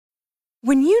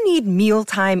When you need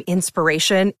mealtime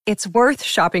inspiration, it's worth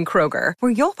shopping Kroger,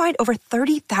 where you'll find over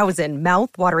 30,000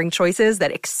 mouth-watering choices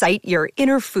that excite your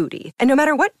inner foodie. And no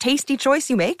matter what tasty choice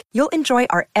you make, you'll enjoy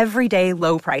our everyday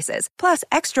low prices, plus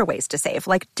extra ways to save,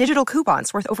 like digital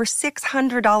coupons worth over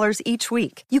 $600 each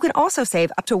week. You can also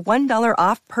save up to $1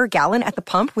 off per gallon at the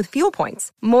pump with fuel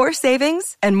points. More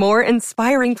savings and more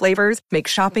inspiring flavors make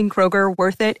shopping Kroger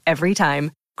worth it every time.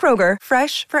 Kroger,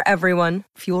 fresh for everyone.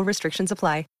 Fuel restrictions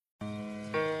apply.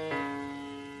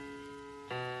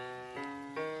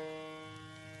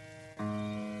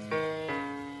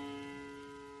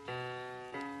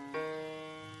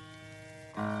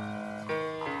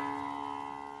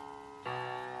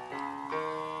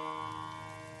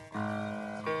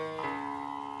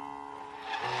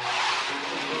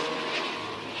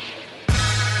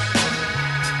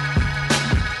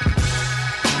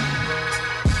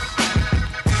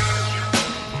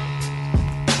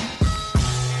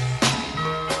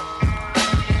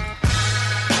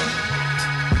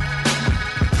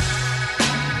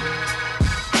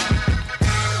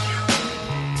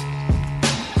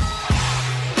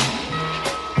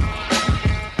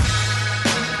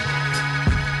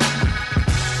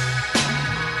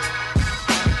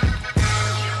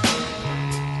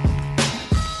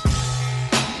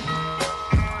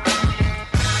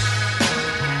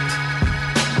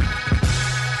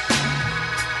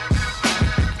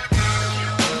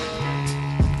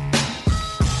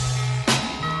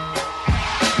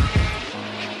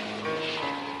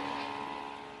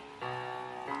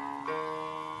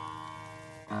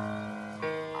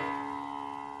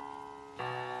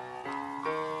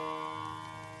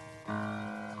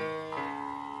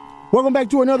 Welcome back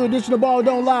to another edition of Ball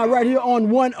Don't Lie right here on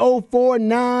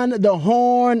 104.9 The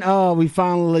Horn. We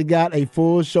finally got a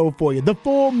full show for you. The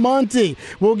full Monty.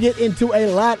 We'll get into a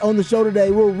lot on the show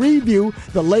today. We'll review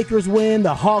the Lakers win,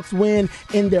 the Hawks win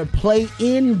in their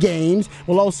play-in games.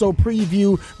 We'll also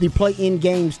preview the play-in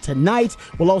games tonight.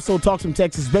 We'll also talk some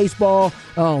Texas baseball.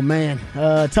 Oh, man.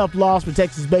 Tough loss for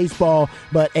Texas baseball,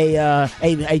 but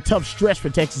a tough stretch for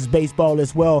Texas baseball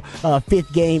as well.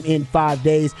 Fifth game in 5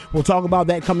 days. We'll talk about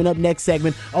that coming up next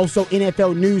segment. Also,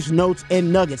 NFL news, notes,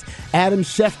 and nuggets. Adam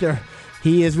Schefter,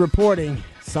 he is reporting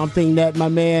something that my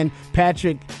man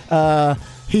Patrick,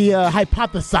 he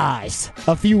hypothesized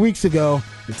a few weeks ago.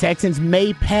 The Texans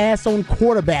may pass on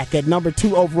quarterback at number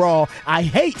 2 overall. I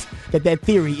hate that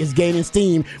theory is gaining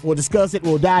steam. We'll discuss it.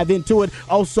 We'll dive into it.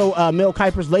 Also, Mel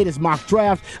Kiper's latest mock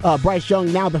draft. Bryce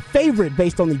Young now the favorite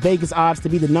based on the Vegas odds to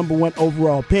be the number 1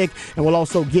 overall pick. And we'll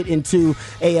also get into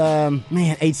a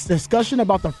discussion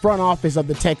about the front office of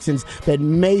the Texans that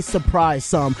may surprise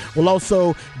some. We'll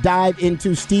also dive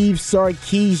into Steve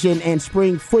Sarkisian and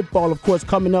spring football, of course,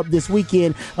 coming up this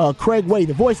weekend. Craig Way,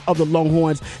 the voice of the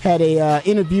Longhorns, had a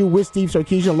interview with Steve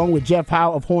Sarkisian along with Jeff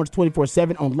Howe of Horns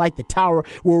 24/7 on Light the Tower.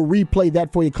 We'll replay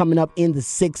that for you coming up in the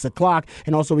 6 o'clock.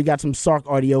 And also we got some Sark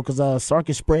audio because Sark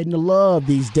is spreading the love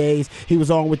these days. He was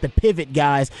on with the Pivot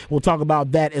guys. We'll talk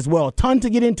about that as well. Ton to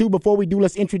get into. Before we do,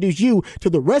 let's introduce you to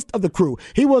the rest of the crew.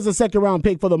 He was a second-round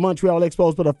pick for the Montreal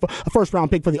Expos, but a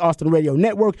first-round pick for the Austin Radio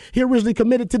Network. He originally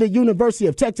committed to the University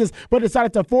of Texas, but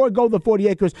decided to forego the 40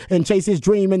 acres and chase his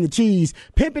dream in the cheese.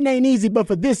 Pimping ain't easy, but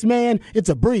for this man, it's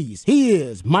a breeze. He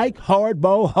is Mike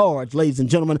Hardball Hards, ladies and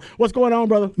gentlemen. What's going on,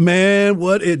 brother? Man,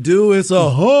 what it do? It's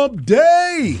a hump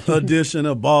day edition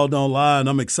of Ball Don't Lie, and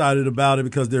I'm excited about it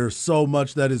because there's so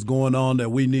much that is going on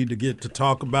that we need to get to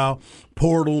talk about.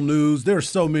 Portal news. There's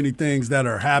so many things that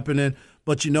are happening.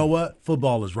 But you know what?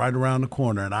 Football is right around the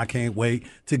corner, and I can't wait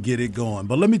to get it going.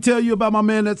 But let me tell you about my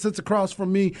man that sits across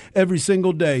from me every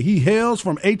single day. He hails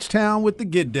from H-Town with the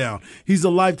Get Down. He's a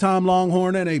lifetime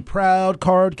Longhorn and a proud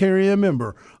card-carrying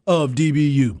member of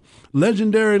DBU.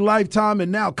 Legendary lifetime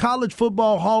and now College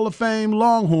Football Hall of Fame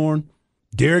Longhorn,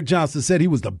 Derek Johnson said he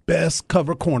was the best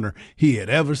cover corner he had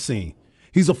ever seen.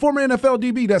 He's a former NFL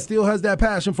DB that still has that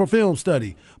passion for film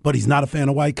study, but he's not a fan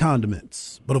of white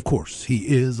condiments. But, of course, he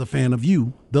is a fan of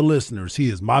you, the listeners. He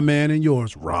is my man and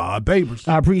yours, Rod Babers.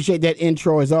 I appreciate that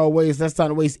intro as always. Let's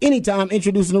not waste any time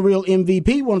introducing the real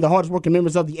MVP, one of the hardest working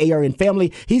members of the ARN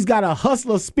family. He's got a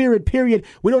hustler spirit, period.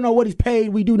 We don't know what he's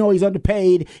paid. We do know he's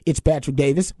underpaid. It's Patrick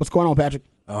Davis. What's going on, Patrick?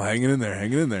 Oh, hanging in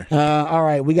there. All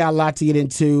right, we got a lot to get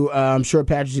into. I'm sure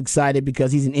Patrick's excited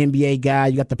because he's an NBA guy.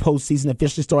 You got the postseason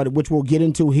officially started, which we'll get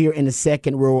into here in a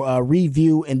second. We'll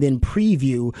review and then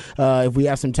preview if we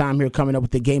have some time here coming up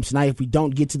with the game tonight. If we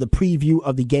don't get to the preview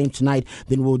of the game tonight,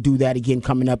 then we'll do that again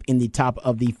coming up in the top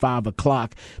of the 5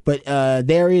 o'clock. But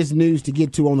there is news to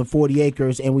get to on the 40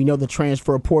 acres, and we know the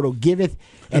transfer portal giveth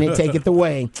and it taketh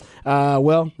away.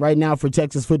 Well, right now for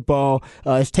Texas football,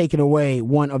 it's taken away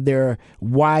one of their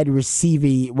wide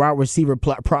receiver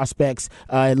prospects.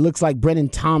 It looks like Brennan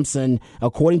Thompson,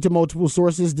 according to multiple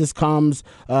sources, this comes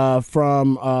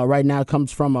from right now. It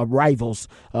comes from Rivals.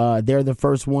 They're the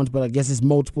first ones, but I guess it's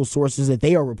multiple sources that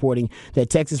they are reporting that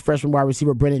Texas freshman wide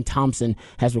receiver Brennan Thompson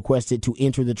has requested to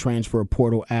enter the transfer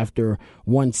portal after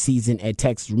one season at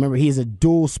Texas. Remember, he is a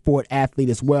dual sport athlete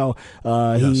as well.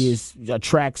 Yes. He is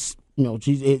tracks.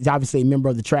 He's obviously a member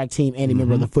of the track team and a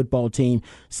member of the football team.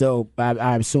 So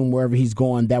I assume wherever he's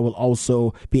going, that will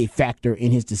also be a factor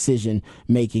in his decision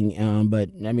making. But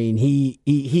I mean,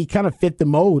 he kind of fit the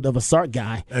mold of a Sark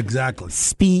guy. Exactly.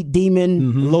 Speed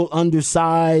demon, a little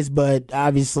undersized, but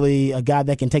obviously a guy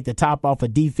that can take the top off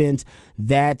of defense.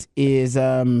 That is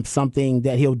something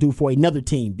that he'll do for another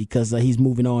team because he's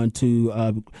moving on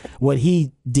to what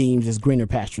he deems as greener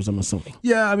pastures, I'm assuming.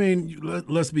 Yeah, I mean,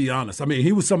 let's be honest. I mean,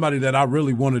 he was somebody that I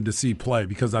really wanted to see play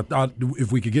because I thought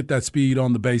if we could get that speed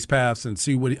on the base pass and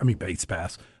see base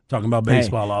pass. Talking about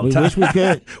baseball all the time. We wish we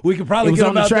could. We could probably get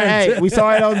him out there. Hey, we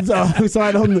saw it on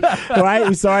right.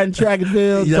 We saw it in track and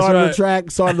field. Saw it on the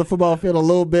track. Saw it on the football field a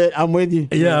little bit. I'm with you.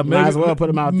 Yeah, might as well put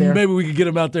him out there. Maybe we could get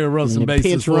him out there and run some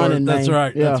bases. Pinch running. That's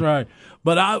right. Yeah. That's right.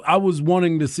 But I was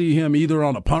wanting to see him either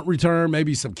on a punt return,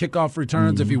 maybe some kickoff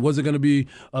returns if he wasn't going to be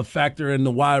a factor in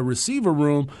the wide receiver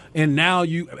room. And now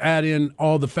you add in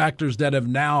all the factors that have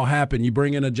now happened. You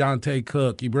bring in a Jonte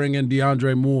Cook. You bring in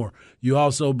DeAndre Moore. You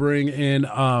also bring in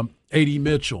A.D.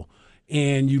 Mitchell.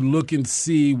 And you look and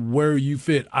see where you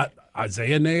fit.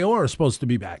 Isaiah Nayor is supposed to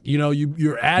be back.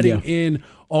 You're adding in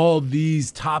all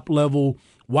these top-level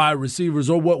wide receivers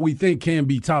or what we think can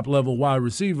be top-level wide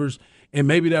receivers. And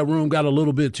maybe that room got a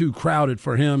little bit too crowded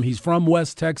for him. He's from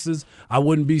West Texas. I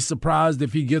wouldn't be surprised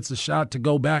if he gets a shot to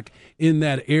go back in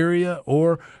that area.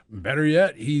 Or better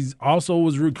yet, he's also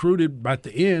was recruited at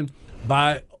the end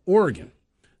by Oregon.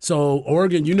 So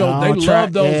Oregon, they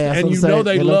love those, and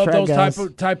they love those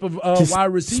type of wide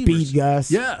receivers. Speed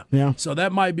guys. Yeah. So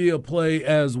that might be a play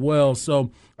as well.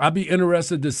 So I'd be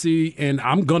interested to see, and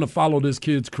I'm going to follow this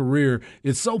kid's career.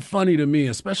 It's so funny to me,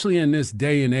 especially in this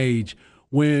day and age,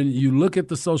 when you look at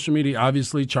the social media.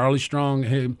 Obviously, Charlie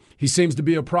Strong, he seems to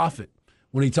be a prophet.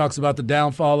 When he talks about the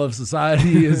downfall of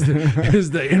society is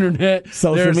the internet.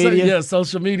 Social media?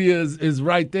 Social media is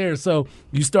right there. So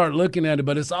you start looking at it.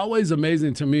 But it's always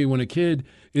amazing to me when a kid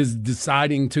is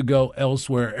deciding to go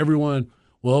elsewhere. Everyone,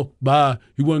 bye.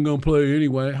 He wasn't going to play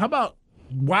anyway. How about,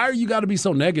 why are you got to be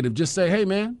so negative? Just say, hey,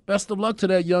 man, best of luck to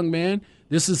that young man.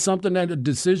 This is a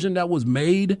decision that was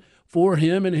made for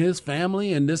him and his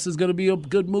family, and this is going to be a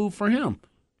good move for him.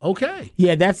 Okay.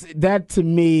 Yeah, that to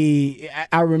me,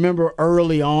 I remember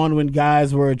early on when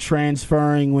guys were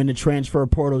transferring, when the transfer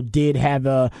portal did have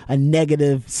a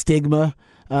negative stigma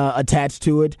attached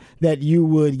to it, that you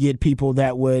would get people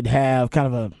that would have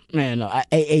kind of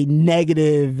a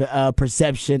negative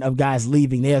perception of guys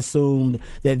leaving. They assumed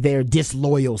that they're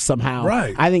disloyal somehow.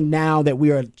 Right. I think now that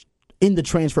we are in the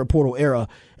transfer portal era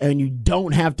and you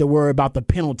don't have to worry about the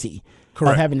penalty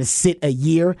of having to sit a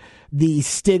year, the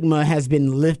stigma has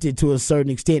been lifted to a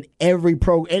certain extent. Every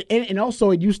and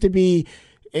also it used to be,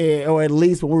 or at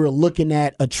least when we were looking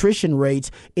at attrition rates,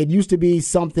 it used to be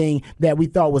something that we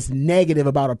thought was negative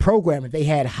about a program if they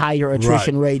had higher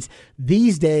attrition rates.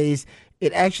 These days,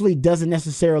 it actually doesn't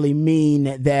necessarily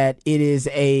mean that it is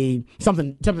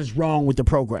something's wrong with the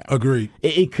program. Agreed.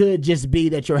 It could just be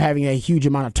that you're having a huge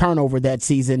amount of turnover that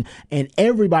season, and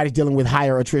everybody's dealing with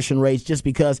higher attrition rates just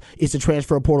because it's a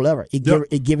transfer portal era. It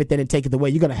give it, then it take it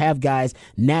away. You're going to have guys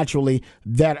naturally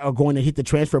that are going to hit the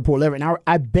transfer portal era. And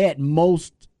I bet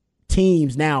most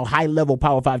teams now, high-level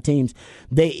Power 5 teams,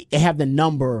 they have the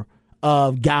number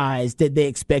of guys that they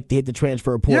expect to hit the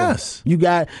transfer portal. Yes. You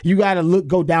got to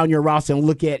go down your roster and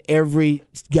look at every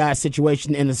guy's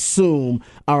situation and assume,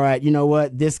 all right, you know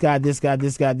what, this guy may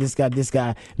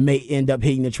end up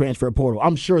hitting the transfer portal.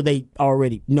 I'm sure they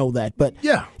already know that. But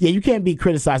yeah, you can't be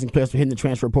criticizing players for hitting the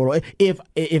transfer portal.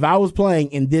 If I was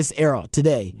playing in this era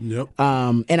today,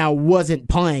 and I wasn't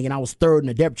playing and I was third in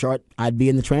the depth chart, I'd be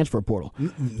in the transfer portal.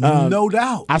 No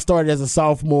doubt. I started as a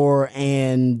sophomore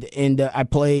and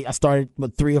I started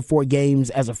with 3 or 4 games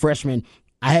as a freshman.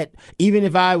 Even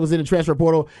if I was in the transfer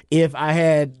portal, if I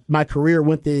had my career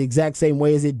went the exact same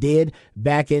way as it did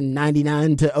back in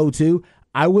 99 to 02,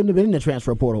 I wouldn't have been in the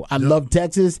transfer portal. I loved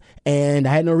Texas, and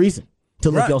I had no reason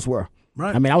to look elsewhere.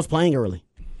 Right. I mean, I was playing early.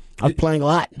 I was playing a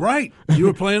lot. Right. You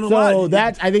were playing a lot.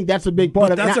 So I think that's a big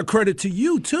part of it. That's a credit to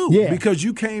you too, because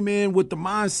you came in with the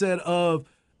mindset of,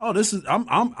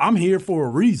 I'm here for a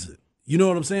reason. You know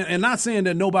what I'm saying? And not saying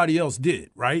that nobody else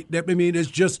did, right?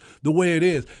 It's just the way it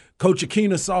is. Coach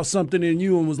Akina saw something in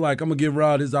you and was like, I'm going to give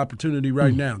Rod his opportunity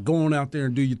right now. Go on out there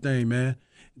and do your thing, man.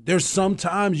 there's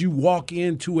sometimes you walk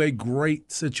into a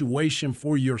great situation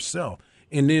for yourself.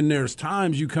 And then there's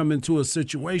times you come into a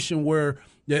situation where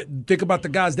think about the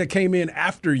guys that came in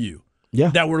after you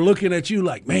that were looking at you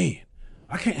like, man,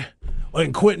 I can't.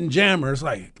 And Quentin Jammer, it's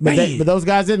like, man. But those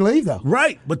guys didn't leave, though.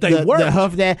 Right, but they worked. The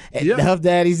Huff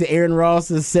Daddies, the Aaron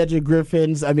Rosses, Cedric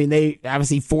Griffins, I mean, they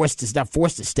obviously not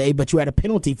forced to stay, but you had a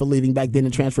penalty for leaving back then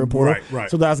in transfer portal. Right.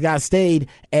 So those guys stayed,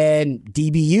 and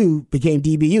DBU became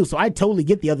DBU. So I totally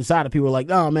get the other side of people are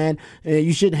like, oh, man,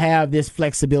 you shouldn't have this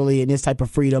flexibility and this type of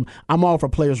freedom. I'm all for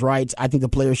players' rights. I think the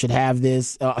players should have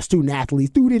this. Student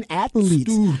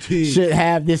athletes should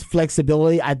have this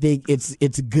flexibility. I think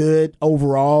it's good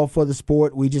overall for the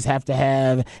sport. We just have to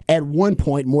have, at one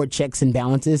point, more checks and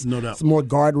balances. No doubt. Some more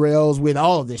guardrails with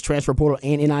all of this, transfer portal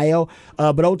and NIL.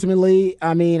 But ultimately,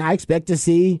 I mean, I expect to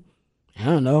see, I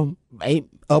don't know,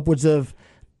 upwards of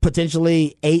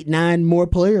potentially 8-9 more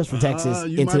players for Texas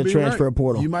into the transfer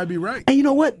portal. You might be right. And you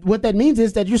know what? What that means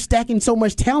is that you're stacking so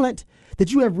much talent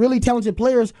that you have really talented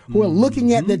players who are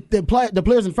looking at the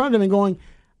players in front of them and going,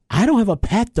 I don't have a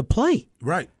path to play.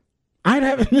 Right.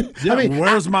 I mean,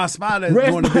 where's my spot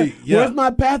going to be? Yeah. Where's my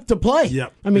path to play?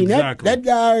 Yep, I mean, exactly.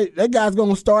 that guy's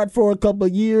going to start for a couple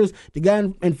of years. The guy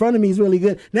in front of me is really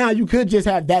good. Now, you could just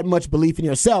have that much belief in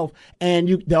yourself,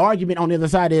 and the argument on the other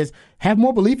side is have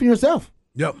more belief in yourself.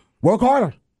 Yep. Work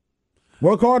harder.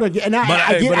 And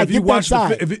I get that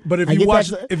side. If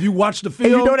you watch the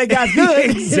film, and you know that guy's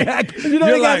good. Exactly. You know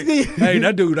You're that like, guy's good. hey,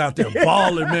 that dude out there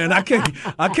balling, man. I can't.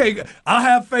 I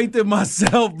have faith in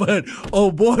myself, but oh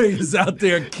boy, is out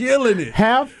there killing it.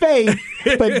 Have faith,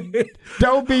 but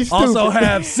don't be stupid. Also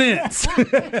have sense.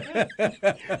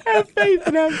 Have faith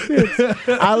and have sense.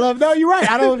 No, you're right.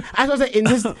 I was gonna say, in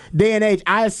this day and age,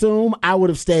 I assume I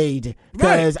would have stayed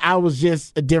because I was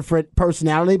just a different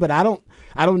personality, but I don't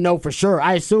know for sure.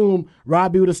 I assume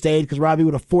Robbie would have stayed because Robbie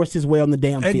would have forced his way on the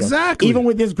damn field. Exactly. Even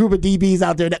with this group of DBs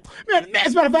out there.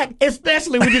 As a matter of fact,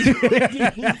 especially with this group of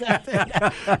DBs out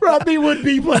there, Robbie would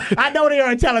be. I know they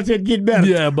are talented, get better.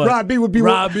 Yeah, but Robbie would be.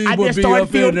 Robbie would be start up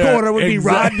field in there. corner would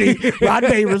Exactly. be Rod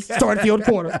Davis, start field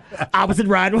corner. Opposite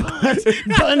Rod was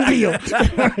done deal.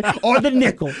 Or the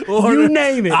nickel. You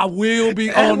name it. I will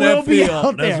be on that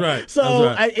field. That's right. So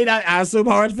I assume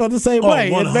Hartsfield the same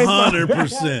way.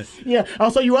 100%. Yeah.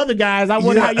 Also, you other guys, I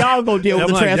wonder how y'all gonna deal with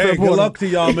the transfer portal. Good luck to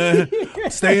y'all, man.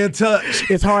 Stay in touch.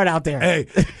 It's hard out there. Hey,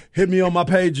 hit me on my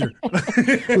pager.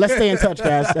 Let's stay in touch,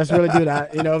 guys. That's really good.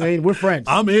 You know what I mean? We're friends.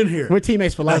 I'm in here. We're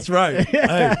teammates for life. That's right.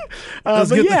 Hey,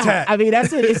 let's get the tag. I mean,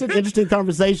 it's an interesting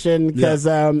conversation because,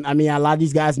 I mean, a lot of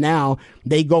these guys now,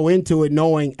 they go into it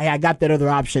knowing, hey, I got that other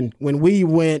option. When we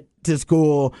went to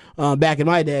school back in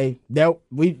my day,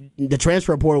 the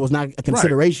transfer portal was not a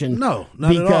consideration. Right. No,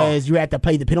 not at all. Because you had to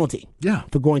pay the penalty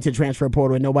for going to the transfer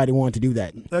portal, and nobody wanted to do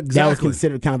that. Exactly. That was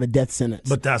considered kind of a death sentence.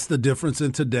 But that's the difference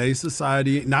in today's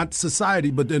society. Not society,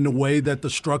 but in the way that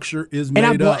the structure is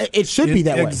made up. It should be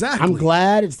that way. Exactly. I'm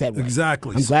glad it's that way.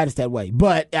 Exactly. I'm glad it's that way.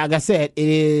 But like I said,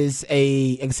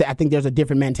 I think there's a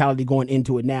different mentality going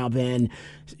into it now than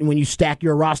when you stack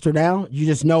your roster now. You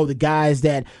just know the guys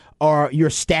that you're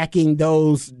stacking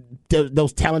those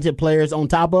talented players on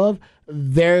top of,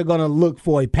 they're going to look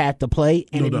for a path to play,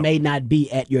 and it may not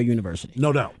be at your university.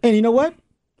 No doubt. And you know what?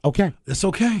 Okay. It's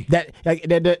okay. That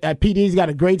PD's got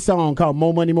a great song called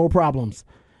More Money, More Problems.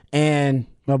 And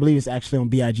I believe it's actually on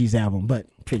B.I.G.'s album, but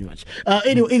pretty much.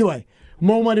 Anyway.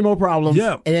 More money, more problems.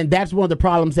 Yeah. And that's one of the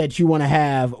problems that you want to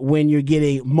have when you're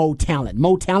getting more talent.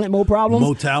 More talent, more problems.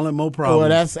 More talent, more problems. Well,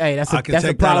 that's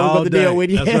a problem we're going to deal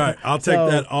with. That's right. I'll take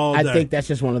that all day. I think that's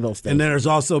just one of those things. And then there's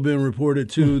also been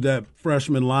reported, too, that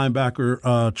freshman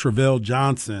linebacker Travell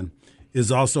Johnson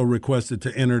is also requested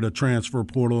to enter the transfer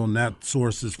portal, and that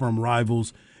source is from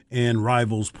Rivals and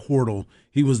Rivals Portal.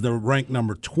 He was the ranked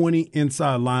number 20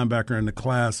 inside linebacker in the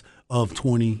class of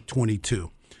 2022.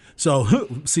 So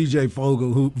C.J.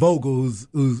 Vogel,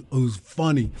 who's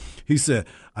funny, he said,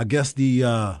 I guess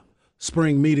the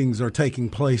spring meetings are taking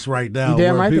place right now.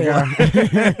 Damn right they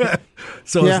are.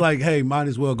 So it's like, hey, might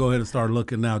as well go ahead and start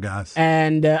looking now, guys.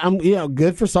 And I'm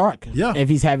good for Sark. Yeah. If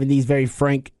he's having these very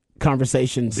frank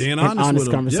conversations, being honest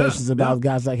conversations about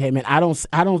guys like, hey man, I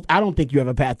don't think you have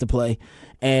a path to play.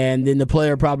 And then the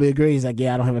player probably agrees, like,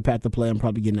 yeah, I don't have a path to play. I'm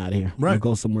probably getting out of here. Right. I'll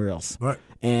go somewhere else. Right.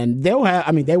 And they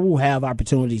will have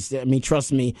opportunities. I mean,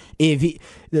 trust me.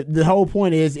 The whole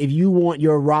point is, if you want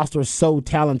your roster so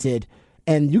talented,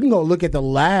 and you can go look at the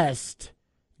last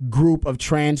group of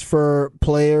transfer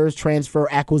players, transfer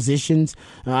acquisitions,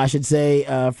 I should say,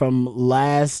 from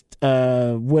last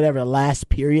semester.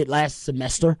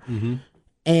 Mm-hmm.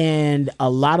 And a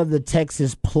lot of the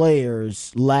Texas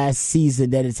players last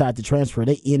season that decided to transfer,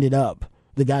 they ended up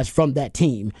the guys from that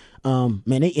team, man,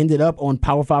 they ended up on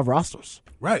Power 5 rosters.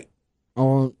 Right.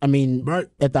 Right.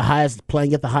 At the highest,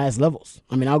 playing at the highest levels.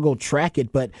 I mean, I'll go track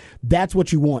it, but that's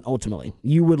what you want ultimately.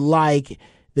 You would like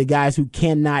the guys who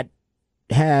cannot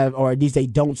have, or at least they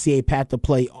don't see a path to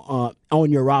play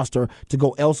on your roster to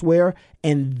go elsewhere,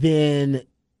 and then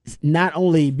not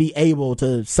only be able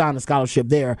to sign a scholarship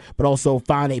there, but also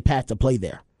find a path to play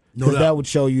there. Because that would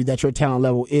show you that your talent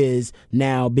level is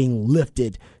now being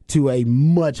lifted to a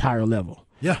much higher level.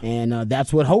 Yeah. And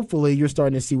that's what hopefully you're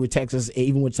starting to see with Texas,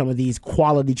 even with some of these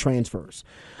quality transfers.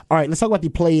 All right, let's talk about the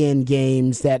play-in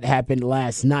games that happened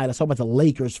last night. Let's talk about the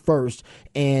Lakers first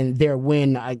and their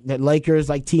win. The Lakers,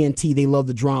 like TNT, they love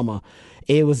the drama.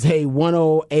 It was a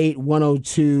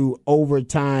 108-102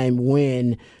 overtime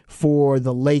win for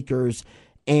the Lakers.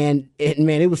 And,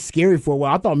 man, it was scary for a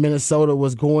while. I thought Minnesota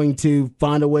was going to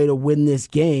find a way to win this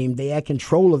game. They had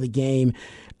control of the game.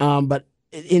 But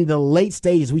in the late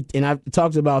stages, and I've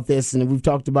talked about this and we've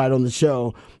talked about it on the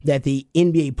show, that the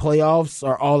NBA playoffs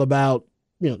are all about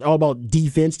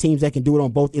defense, teams that can do it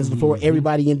on both ends of the floor.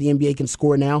 Everybody in the NBA can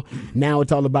score now. Now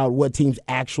it's all about what teams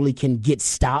actually can get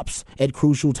stops at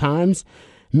crucial times.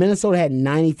 Minnesota had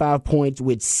 95 points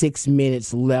with 6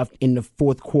 minutes left in the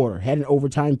fourth quarter. Had an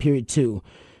overtime period too.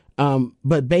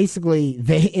 But basically,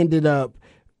 they ended up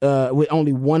with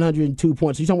only 102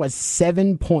 points. So you're talking about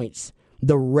 7 points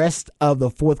the rest of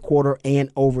the fourth quarter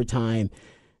and overtime.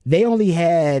 They only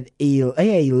had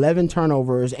 11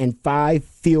 turnovers and 5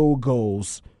 field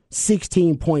goals,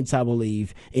 16 points, I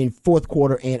believe, in fourth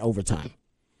quarter and overtime.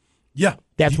 Yeah.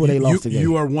 That's where they lost the game.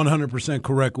 You are 100%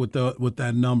 correct with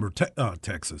that number,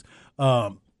 Texas.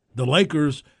 The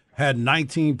Lakers had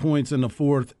 19 points in the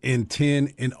fourth and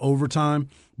 10 in overtime.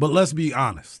 But let's be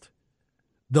honest.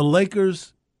 The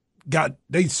Lakers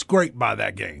they scraped by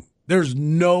that game. There's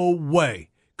no way,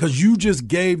 because you just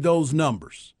gave those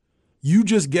numbers. You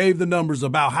just gave the numbers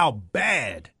about how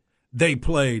bad they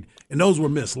played. And those were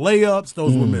missed layups.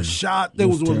 Those were missed shots.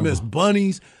 Those were missed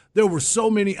bunnies. There were so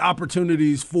many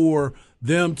opportunities for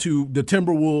the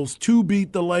Timberwolves, to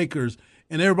beat the Lakers.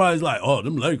 And everybody's like, oh,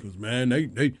 them Lakers, man,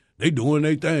 they doing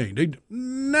their thing.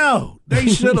 No, they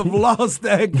should have lost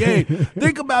that game.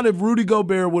 Think about if Rudy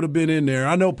Gobert would have been in there.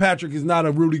 I know Patrick is not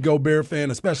a Rudy Gobert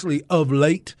fan, especially of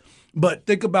late. But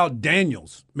think about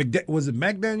Daniels. Was it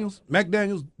McDaniels?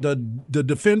 McDaniels, the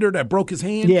defender that broke his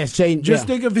hand? Yes, Shane. Just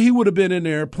think if he would have been in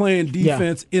there playing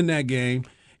defense in that game.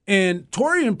 And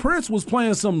Taurean Prince was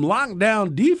playing some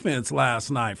lockdown defense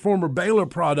last night, former Baylor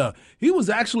product. He was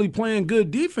actually playing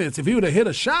good defense. If he would have hit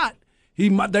a shot, they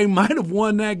might have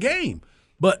won that game.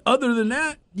 But other than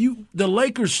that, the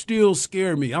Lakers still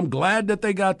scare me. I'm glad that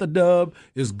they got the dub.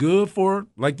 It's good for,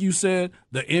 like you said,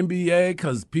 the NBA,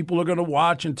 because people are going to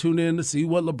watch and tune in to see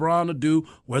what LeBron will do,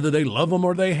 whether they love him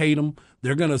or they hate him.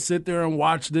 They're going to sit there and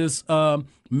watch this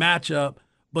matchup.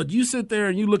 But you sit there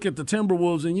and you look at the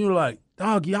Timberwolves and you're like,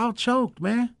 dog, y'all choked,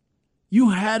 man. You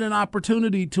had an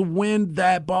opportunity to win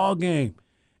that ball game.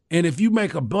 And if you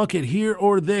make a bucket here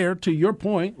or there, to your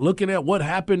point, looking at what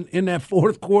happened in that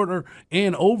fourth quarter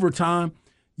and overtime,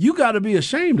 you got to be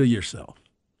ashamed of yourself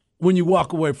when you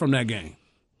walk away from that game.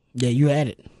 Yeah, you had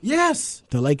it. Yes.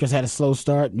 The Lakers had a slow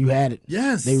start. You had it.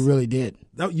 Yes. They really did.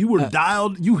 You were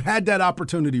dialed. You had that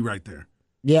opportunity right there.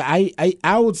 Yeah,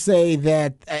 I would say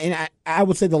that, and I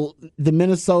would say the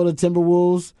Minnesota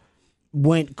Timberwolves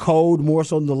went cold more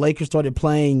so than the Lakers started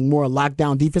playing more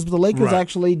lockdown defense. But the Lakers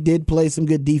actually did play some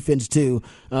good defense too.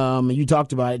 You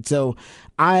talked about it. So,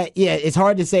 it's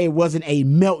hard to say it wasn't a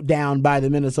meltdown by the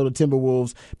Minnesota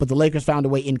Timberwolves, but the Lakers found a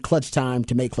way in clutch time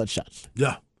to make clutch shots.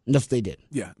 Yeah. That's what they did.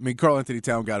 Yeah, I mean, Karl Anthony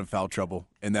Towns got in foul trouble,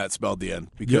 and that spelled the end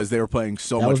because they were playing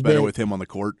so much better with him on the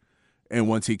court. And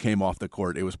once he came off the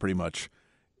court, it was pretty much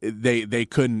they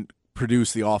couldn't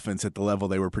produce the offense at the level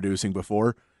they were producing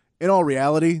before. In all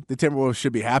reality, the Timberwolves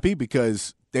should be happy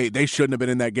because they shouldn't have been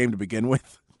in that game to begin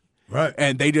with. Right.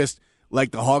 And they just,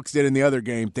 like the Hawks did in the other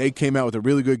game, they came out with a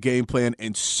really good game plan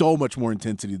and so much more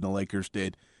intensity than the Lakers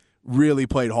did. Really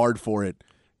played hard for it,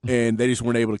 and they just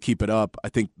weren't able to keep it up. I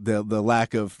think the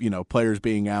lack of players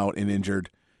being out and injured,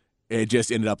 it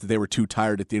just ended up that they were too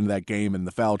tired at the end of that game, and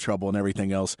the foul trouble and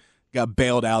everything else got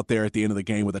bailed out there at the end of the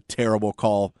game with a terrible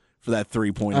call for that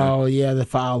three-pointer. Oh, yeah, the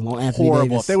foul on Anthony Horrible.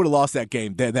 Davis. If they would have lost that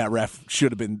game, then that ref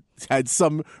should have had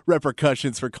some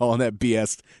repercussions for calling that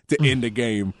BS to end the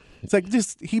game. It's like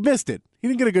he missed it. He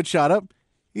didn't get a good shot up.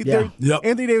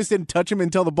 Anthony Davis didn't touch him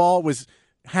until the ball was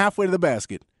halfway to the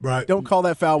basket. Right. Don't call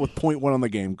that foul with 0.1 on the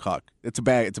game clock. It's a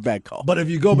bad call. But if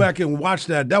you go back and watch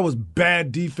that was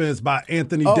bad defense by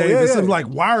Anthony Davis. Yeah. I'm like,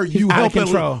 why are you helping?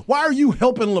 Control. Why are you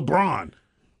helping LeBron?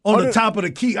 on the top of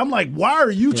the key. I'm like, why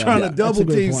are you trying to double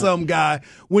team some guy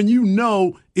when you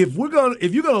know if you're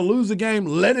gonna lose a game,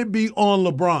 let it be on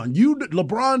LeBron.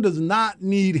 LeBron does not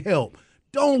need help.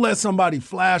 Don't let somebody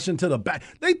flash into the back.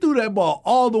 They threw that ball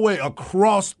all the way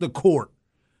across the court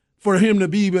for him to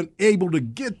be even able to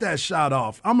get that shot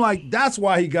off. I'm like, that's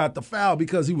why he got the foul,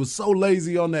 because he was so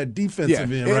lazy on that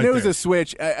defensive end. And it was a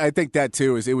switch. I think that,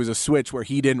 too, it was a switch where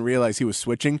he didn't realize he was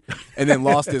switching and then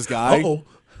lost his guy. Uh-oh.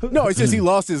 No, it's just he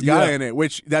lost his guy in it,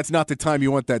 which that's not the time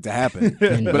you want that to happen.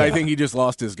 But I think he just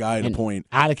lost his guy at a point.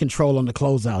 Out of control on the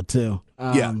closeout, too.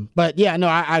 But,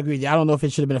 I agree with you. I don't know if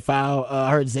it should have been a foul.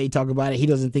 I heard Zay talk about it. He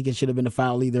doesn't think it should have been a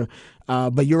foul either.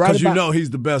 But you're right because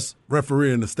he's the best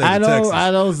referee in the state of Texas.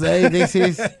 I know,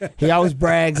 Zay. He always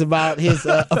brags about his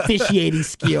officiating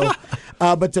skill.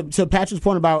 But to Patrick's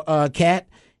point about Cat,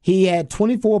 he had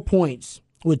 24 points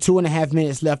with 2.5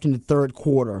 minutes left in the third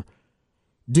quarter.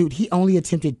 Dude, he only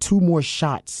attempted 2 more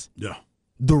shots. Yeah.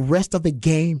 The rest of the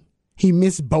game, he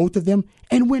missed both of them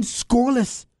and went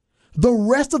scoreless. The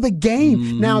rest of the game.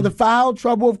 Mm-hmm. Now, the foul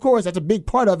trouble, of course, that's a big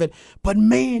part of it. But,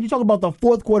 man, you talk about the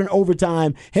fourth quarter and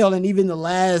overtime, hell, and even the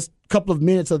last couple of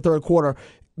minutes of the third quarter,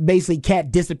 basically Cat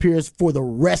disappears for the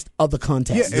rest of the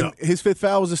contest. Yeah, and his fifth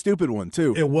foul was a stupid one,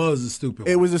 too. It was a stupid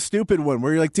one. It was a stupid one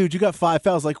where you're like, dude, you got 5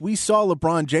 fouls. Like, we saw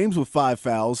LeBron James with 5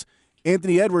 fouls.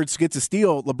 Anthony Edwards gets a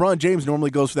steal. LeBron James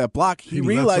normally goes for that block. He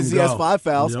realizes he has 5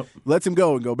 fouls, lets him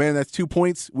go and go, man, that's 2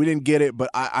 points. We didn't get it, but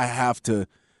I have to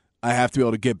be able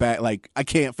to get back. Like, I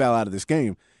can't foul out of this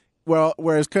game. Well,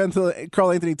 whereas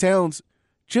Karl-Anthony Towns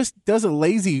just does a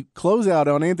lazy closeout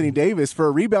on Anthony Davis for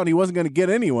a rebound he wasn't going to get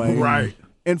anyway. Right.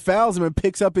 And fouls him and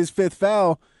picks up his 5th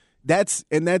foul. That's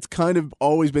kind of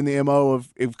always been the MO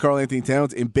of Karl-Anthony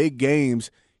Towns. In big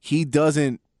games, he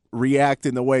doesn't react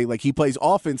in the way, like, he plays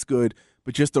offense good,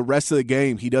 but just the rest of the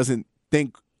game, he doesn't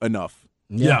think enough.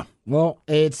 Yeah.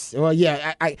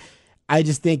 I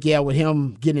just think, with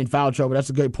him getting in foul trouble, that's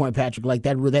a good point, Patrick. Like,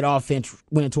 that offense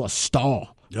went into a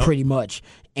stall, pretty much.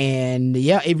 And,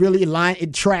 it really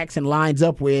it tracks and lines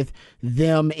up with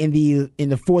them in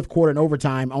the fourth quarter and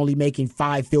overtime only making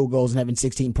 5 field goals and having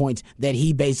 16 points, that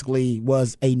he basically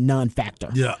was a non-factor.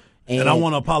 Yeah. And I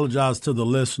want to apologize to the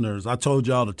listeners. I told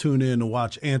y'all to tune in to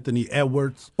watch Anthony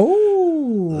Edwards.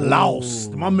 Ooh.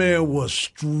 Lost. My man was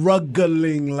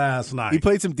struggling last night. He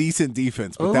played some decent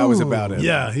defense, but that was about it.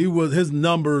 Yeah, his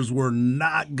numbers were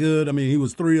not good. I mean, he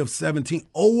was 3 of 17,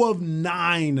 0 of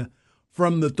 9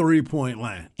 from the three-point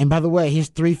line. And by the way, his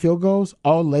 3 field goals,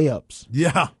 all layups.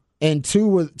 Yeah. And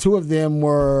two of them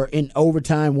were in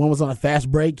overtime. One was on a fast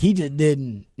break. He just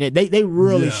didn't. They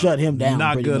really shut him down.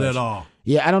 Not good at all.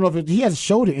 Yeah, I don't know if he has a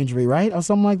shoulder injury, right, or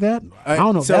something like that. I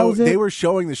don't know. So that was it? They were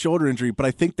showing the shoulder injury, but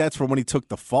I think that's from when he took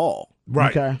the fall.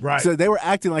 Right. Okay. Right. So they were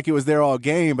acting like it was there all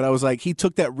game, but I was like, he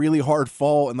took that really hard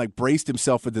fall and like braced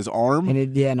himself with his arm. And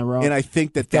in the wrong. And I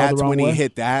think that's when he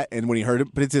hit that and when he hurt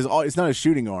it. But it's not a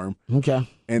shooting arm. Okay.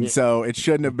 And so it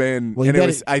shouldn't have been. Well, and it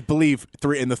was, I believe,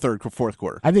 3 in the fourth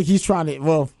quarter. I think he's trying to.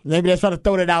 Well, maybe they're trying to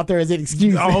throw that out there as an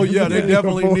excuse. Oh yeah, they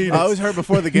definitely need it. I was hurt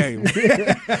before the game.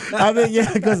 I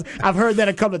think because I've heard that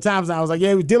a couple of times now. I was like,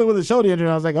 he was dealing with a shoulder injury.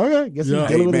 I was like, okay, guess he's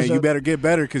dealing with a shoulder. You better get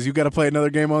better because you got to play another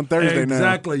game on Thursday now.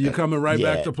 Exactly, you're coming right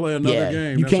back to play another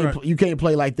game. You can't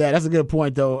play like that. That's a good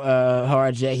point though,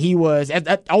 RJ. He was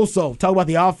also talk about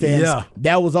the offense. Yeah.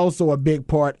 That was also a big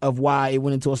part of why it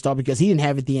went into a stall because he didn't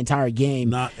have it the entire game.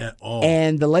 Not at all.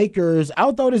 And the Lakers,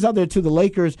 I'll throw this out there too. The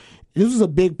Lakers, this was a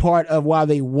big part of why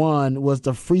they won was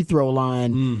the free throw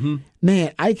line. Mm-hmm.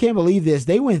 Man, I can't believe this.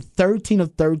 They went 13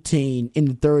 of 13 in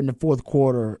the third and the fourth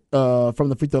quarter from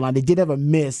the free throw line. They did have a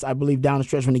miss, I believe, down the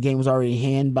stretch when the game was already in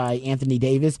hand by Anthony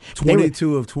Davis.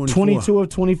 22 of 24. 22 of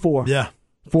 24. Yeah.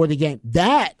 For the game.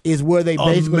 That is where they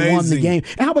basically won the game.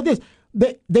 And how about this?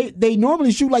 They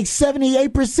normally shoot like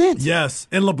 78%. Yes,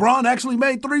 and LeBron actually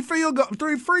made 3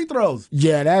 free throws.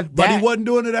 Yeah, but he wasn't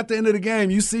doing it at the end of the game.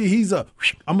 You see,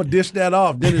 I'm gonna dish that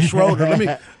off. Dennis Schroeder,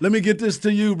 let me get this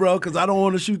to you, bro, because I don't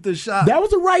want to shoot this shot. That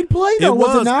was the right play, though,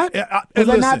 was it not? Was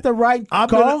that not the right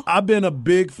call? I've been a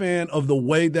big fan of the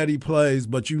way that he plays,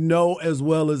 but you know as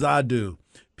well as I do,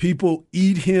 people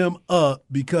eat him up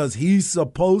because he's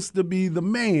supposed to be the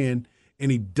man,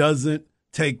 and he doesn't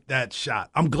take that shot.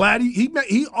 I'm glad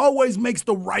he always makes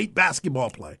the right basketball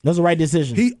play. That's the right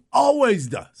decision. He always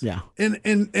does. Yeah.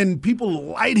 And people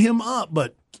light him up,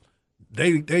 but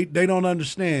they don't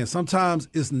understand. Sometimes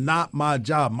it's not my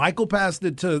job. Michael passed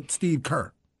it to Steve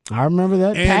Kerr. I remember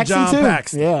that. And Paxson John too.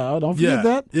 Paxson. Yeah, don't forget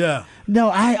that. Yeah. No,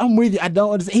 I'm with you. I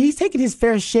don't understand. He's taking his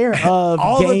fair share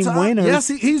of game winners. Yes,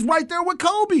 he's right there with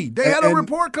Kobe. They had a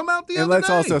report come out the other day. And let's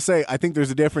also say, I think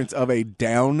there's a difference of a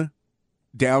down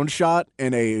down shot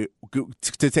and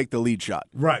to take the lead shot.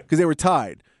 Right. Because they were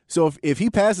tied. So if he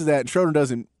passes that and Schroeder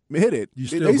doesn't hit it,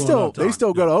 they still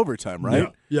go to overtime, right?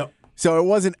 Yep. So it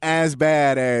wasn't as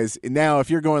bad as now.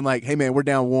 If you're going like, hey man, we're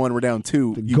down 1, we're down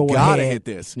 2, you gotta hit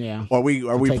this. Yeah. Or we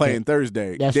playing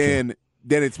Thursday? That's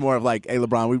then it's more of like, hey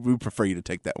LeBron, we prefer you to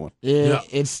take that one.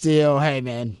 It's still, hey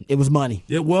man, it was money.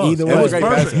 It was. Either way, it was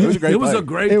perfect. It was a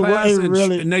great pass.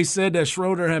 Really, and they said that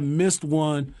Schroeder had missed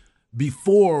one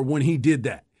before when he did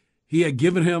that. He had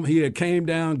came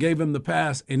down, gave him the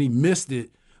pass, and he missed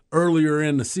it earlier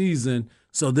in the season.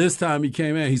 So this time he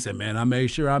came in, he said, man, I made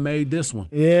sure I made this one.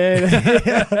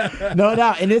 Yeah. No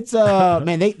doubt. And it's,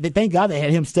 man, they thank God they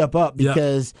had him step up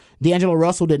because D'Angelo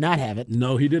Russell did not have it.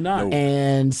 No, he did not.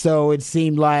 And so it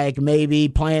seemed like maybe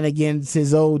playing against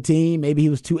his old team, maybe he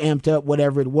was too amped up,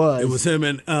 whatever it was. It was him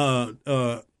and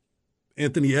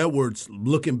Anthony Edwards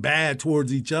looking bad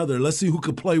towards each other. Let's see who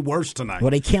could play worse tonight. Well,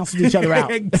 they canceled each other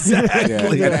out.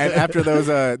 Exactly. Yeah. And after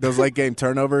those late game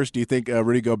turnovers, do you think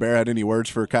Rudy Gobert had any words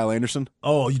for Kyle Anderson?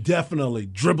 Oh, definitely.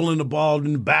 Dribbling the ball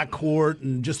in the backcourt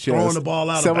and just throwing the ball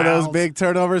out of bounds. Some of those big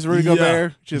turnovers, Rudy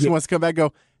Gobert just wants to come back and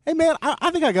go, hey, man,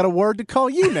 I think I got a word to call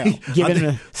you now. Giving him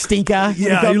a stink eye.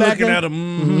 Yeah, you're looking at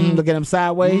him. Looking at him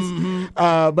sideways.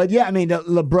 But, yeah, I mean,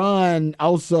 LeBron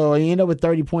also, he ended up with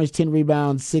 30 points, 10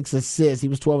 rebounds, 6 assists. He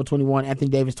was 12 of 21.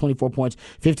 Anthony Davis, 24 points,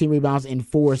 15 rebounds, and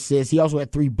 4 assists. He also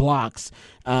had 3 blocks.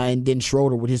 And then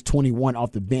Schroeder with his 21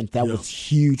 off the bench. That was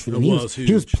huge for them.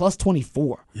 He was plus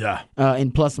 24. Yeah.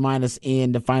 In plus minus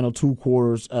in the final 2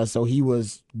 quarters. So he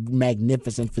was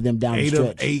magnificent for them down the stretch. 8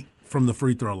 of 8 from the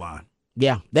free throw line.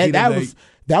 Yeah, that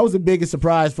was the biggest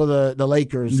surprise for the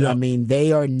Lakers. Yeah. I mean,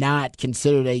 they are not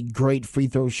considered a great free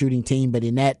throw shooting team, but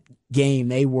in that game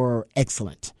they were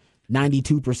excellent.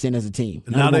 92% as a team.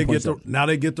 Now they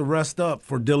get the rest up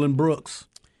for Dylan Brooks.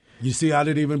 You see, I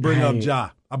didn't even bring up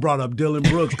Ja. I brought up Dylan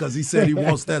Brooks because he said he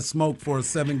wants that smoke for a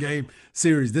 7-game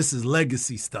series. This is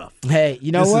legacy stuff. Hey,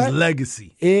 you know what? This is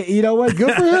legacy. You know what?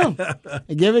 Good for him.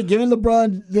 Giving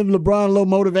LeBron a little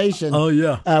motivation. Oh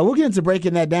yeah. We'll get into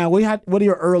breaking that down. What are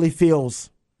your early feels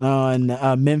on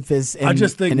Memphis? I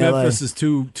just think Memphis LA? is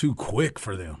too quick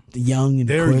for them.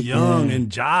 They're quick, young, man.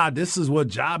 and Ja. This is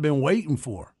what Ja been waiting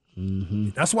for.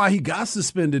 Mm-hmm. That's why he got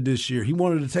suspended this year. He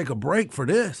wanted to take a break for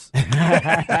this.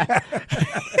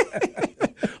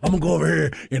 I'm going to go over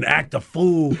here and act a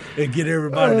fool and get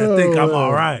everybody to think I'm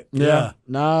all right. Yeah.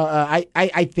 No, I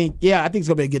think it's going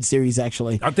to be a good series,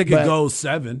 actually. I think it goes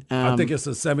 7. I think it's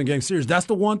a 7-game series. That's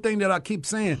the one thing that I keep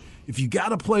saying. If you got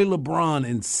to play LeBron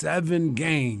in 7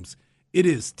 games, it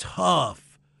is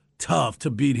tough to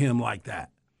beat him like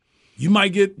that. It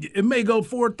may go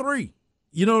 4-3.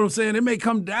 You know what I'm saying? It may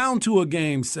come down to a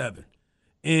game 7.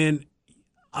 And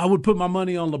I would put my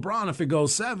money on LeBron if it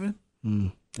goes 7.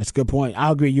 That's a good point.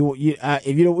 I agree. If you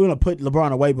don't want to put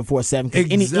LeBron away before 7, because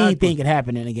anything can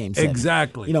happen in a game 7.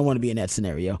 Exactly. You don't want to be in that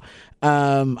scenario.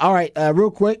 All right,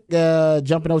 real quick,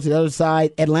 jumping over to the other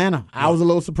side, Atlanta. I was a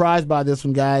little surprised by this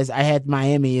one, guys. I had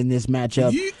Miami in this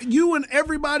matchup. You and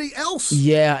everybody else.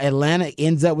 Yeah, Atlanta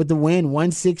ends up with the win,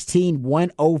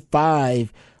 116-105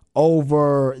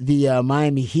 over the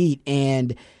Miami Heat.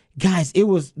 And guys, it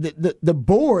was the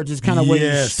board just kind of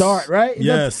waiting to start, right?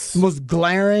 Yes. The most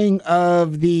glaring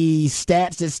of the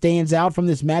stats that stands out from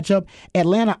this matchup.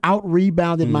 Atlanta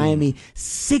out-rebounded Miami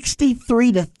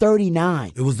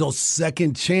 63-39. It was those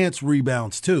second chance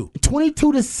rebounds too.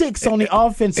 22-6 on the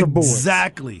offensive board.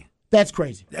 Exactly. That's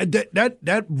crazy.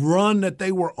 That run that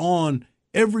they were on,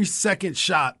 every second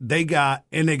shot they got,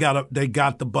 and they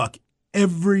got the bucket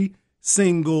every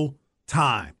single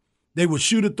time. They would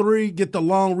shoot a 3, get the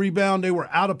long rebound. They were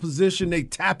out of position. They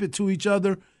tap it to each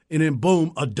other, and then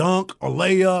boom, a dunk, a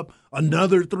layup,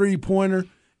 another 3-pointer.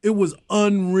 It was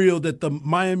unreal that the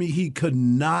Miami Heat could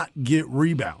not get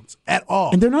rebounds at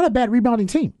all. And they're not a bad rebounding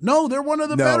team. No, they're one of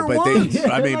the better ones.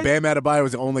 Bam Adebayo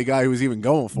was the only guy who was even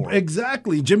going for it.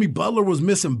 Exactly. Jimmy Butler was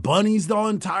missing bunnies the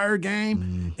entire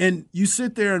game. And you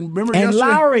sit there and remember and yesterday.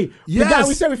 Lowry, the guy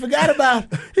we said we forgot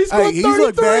about. He's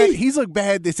scored 33. He's looked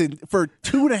bad for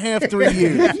 2.5, 3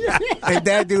 years. And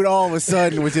that dude all of a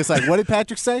sudden was just like, what did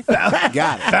Patrick say? Got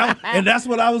it. And that's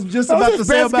what I was just about to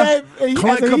say about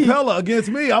Clint Capella against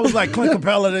me. I was like, Clint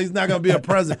Capella, he's not going to be a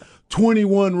present.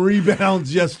 21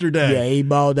 rebounds yesterday. Yeah, he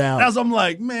balled out. I'm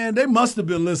like, man, they must have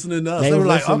been listening to us. They were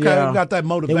like, okay, we got that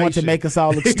motivation. They want to make us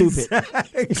all look stupid.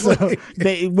 So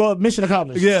mission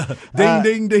accomplished. Yeah,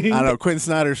 ding, ding. I don't know. Quentin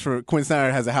Snyder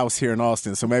has a house here in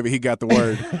Austin, so maybe he got the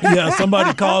word. Yeah,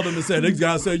 somebody called him and said, these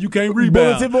guys said you can't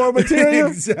rebound. Bulletin board material?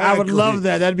 Exactly. I would love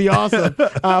that. That'd be awesome.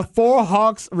 4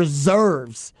 Hawks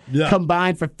reserves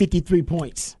combined for 53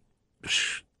 points.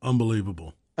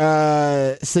 Unbelievable.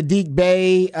 Sadiq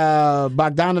Bey,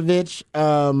 Bogdanovich,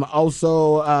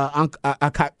 also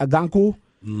Aganku,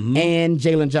 and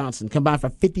Jalen Johnson combined for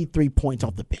 53 points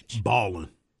off the bench. Balling.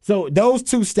 So those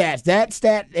two stats, that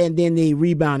stat and then the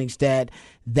rebounding stat,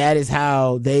 that is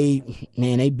how they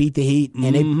beat the Heat.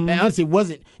 And they honestly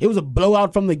it was a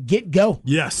blowout from the get-go.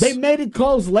 Yes. They made it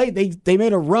close late. They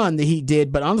made a run, the Heat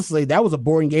did, but honestly, that was a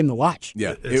boring game to watch.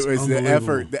 Yeah, It's it was the unbelievable.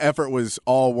 effort. The effort was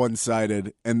all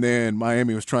one-sided, and then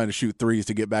Miami was trying to shoot threes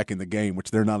to get back in the game,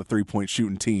 which they're not a three-point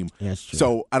shooting team. That's true.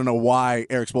 So I don't know why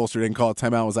Eric Spoelstra didn't call a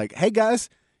timeout and was like, hey, guys,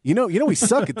 you know we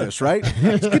suck at this, right?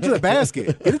 Just get to the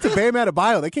basket. Get it to Bam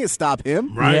Adebayo. They can't stop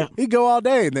him. Right. Yeah. He'd go all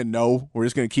day, and then no, we're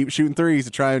just going to keep shooting threes to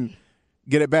try and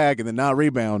get it back and then not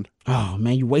rebound. Oh,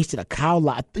 man, you wasted Kyle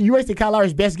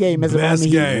Lowry's best game as a Miami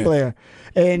Heat player.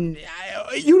 And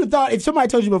you'd have thought, if somebody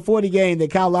told you before the game that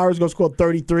Kyle Lowry was going to score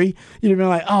 33, you'd have been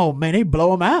like, oh, man, they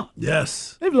blow him out.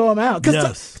 Yes. They blow him out. Because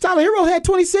Yes. Tyler Hero had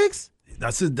 26.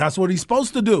 That's it. That's what he's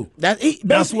supposed to do.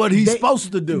 That's what he's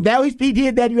supposed to do. He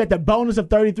did that. You had the bonus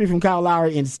of 33 from Kyle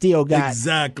Lowry and still got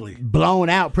Exactly. blown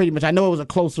out pretty much. I know it was a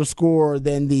closer score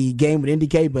than the game would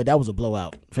indicate, but that was a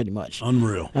blowout pretty much.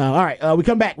 Unreal. All right, we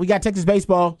come back. We got Texas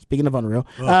baseball. Speaking of unreal,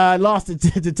 lost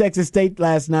to Texas State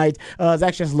last night. It's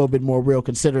actually just a little bit more real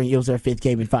considering it was their 5th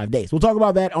game in 5 days. We'll talk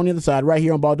about that on the other side right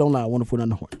here on Ball Don't Lie, 104.9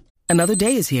 The Horn. Another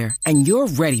day is here, and you're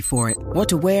ready for it. What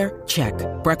to wear? Check.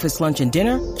 Breakfast, lunch, and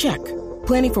dinner? Check.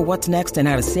 Planning for what's next and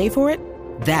how to save for it?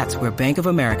 That's where Bank of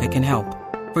America can help.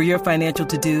 For your financial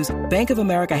to-dos, Bank of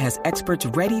America has experts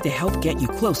ready to help get you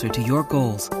closer to your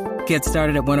goals. Get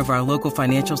started at one of our local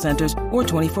financial centers or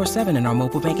 24/7 in our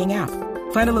mobile banking app.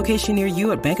 Find a location near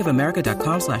you at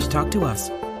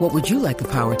bankofamerica.com/talktous. What would you like the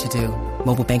power to do?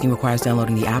 Mobile banking requires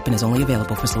downloading the app and is only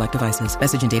available for select devices.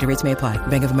 Message and data rates may apply.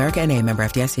 Bank of America NA, member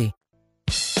FDIC.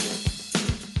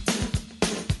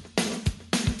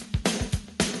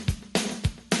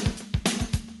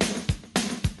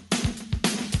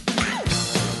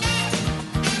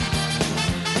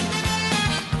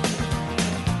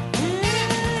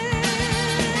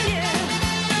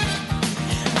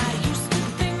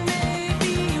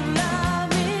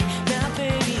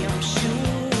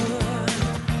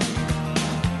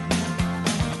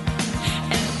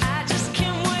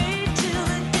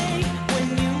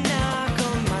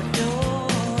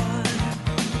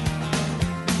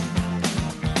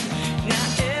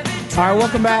 All right,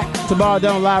 welcome back to Ball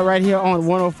Don't Lie right here on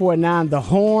 104.9 The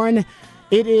Horn.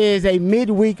 It is a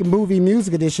midweek movie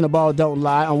music edition of Ball Don't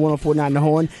Lie on 104.9 The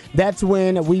Horn. That's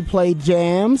when we play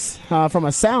jams from a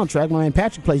soundtrack. My man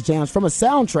Patrick plays jams from a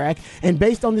soundtrack. And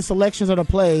based on the selections that are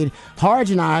played,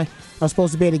 Harge and I are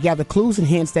supposed to be able to gather clues and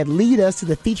hints that lead us to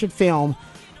the featured film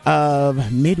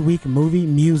of midweek movie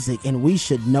music. And we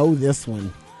should know this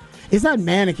one. It's not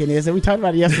Mannequin, is it? We talked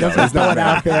about it yesterday. Let's throw it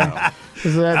out there.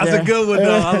 That's a good one,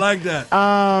 though. I like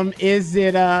that. Is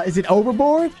it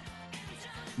Overboard?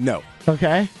 No.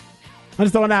 Okay. I'm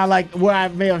just throwing out like where I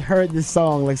may have heard this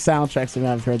song, like soundtracks where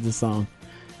I've heard this song.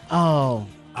 Oh.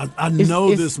 I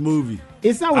know this movie.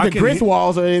 It's not with the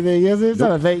Griswolds or anything, is it? It's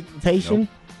not a vacation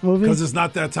movie? Because it's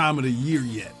not that time of the year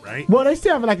yet, right? Well, they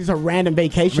still have like it's a random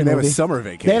vacation they movie. have a summer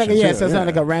vacation. So it's not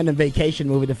like a random vacation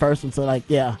movie, the first one. So like,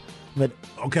 yeah. But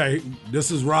okay,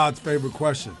 this is Rod's favorite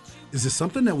question. Is it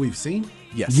something that we've seen?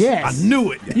 Yes. I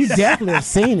knew it. You definitely have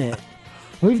seen it.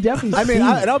 We've definitely seen it.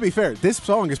 And I'll be fair. This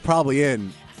song is probably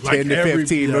in Like 10 to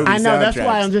 15 movie I know, that's soundtracks.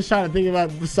 why I'm just trying to think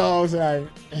about the songs that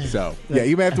So, yeah,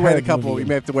 you may have to wait a couple. movie. You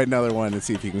may have to wait another one and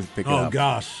see if you can pick it Oh, up.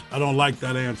 gosh. I don't like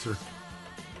that answer.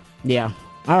 Yeah.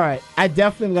 All right. I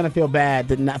definitely am going to feel bad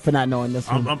for not knowing this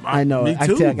one. I know me it.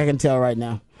 too. I can tell right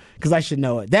now. Because I should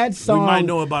know it. That song. We might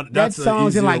know about it. That That's an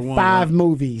song's in easier like one, 5 right?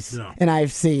 movies, Yeah. and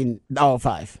I've seen all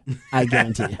 5. I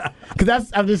guarantee you.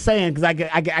 Because I'm just saying. Because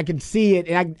I can see it,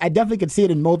 and I definitely can see it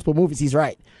in multiple movies. He's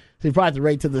right. So you probably have to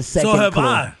rate to the second. So have clue.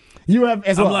 I. You have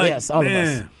as I'm well. like, Yes, all of us.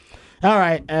 man. All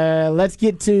right, let's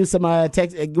get to some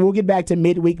text. We'll get back to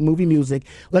midweek movie music.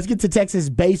 Let's get to Texas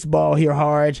baseball here,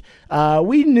 Harge.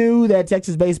 We knew that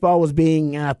Texas baseball was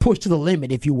being pushed to the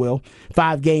limit, if you will.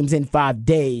 5 games in 5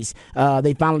 days.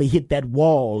 They finally hit that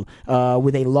wall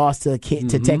with a loss to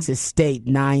Texas State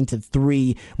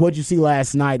 9-3. What did you see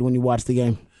last night when you watched the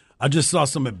game? I just saw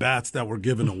some at-bats that were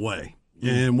given away.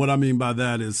 And what I mean by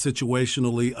that is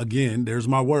situationally, again, there's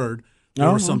my word.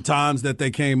 There were some times that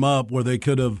they came up where they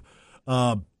could have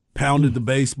pounded the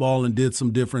baseball and did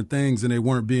some different things, and they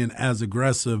weren't being as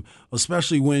aggressive,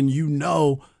 especially when you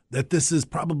know that this is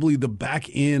probably the back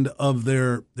end of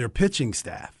their pitching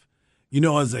staff.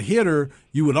 As a hitter,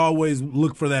 you would always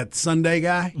look for that Sunday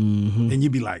guy, and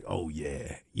you'd be like, oh,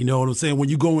 yeah. You know what I'm saying? When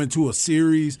you go into a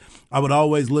series, I would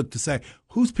always look to say,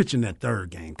 who's pitching that third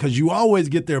game? Because you always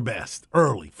get their best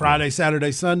early. Friday,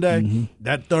 Saturday, Sunday.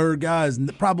 That third guy is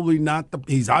probably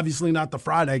he's obviously not the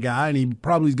Friday guy, and he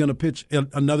probably is going to pitch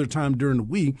another time during the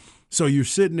week. So you're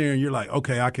sitting there and you're like,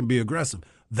 okay, I can be aggressive.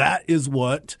 That is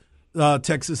what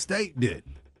Texas State did.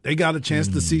 They got a chance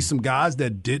to see some guys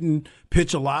that didn't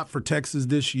pitch a lot for Texas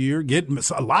this year.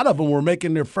 A lot of them were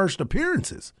making their first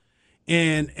appearances,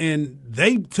 and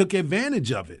they took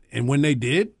advantage of it. And when they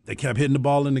did, they kept hitting the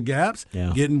ball in the gaps.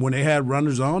 Yeah. When they had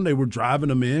runners on, they were driving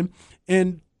them in.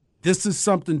 And this is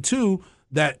something, too,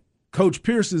 that Coach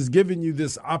Pierce is giving you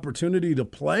this opportunity to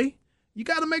play. You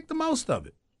got to make the most of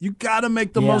it. You got to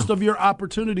make the most of your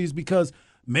opportunities because –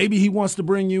 maybe he wants to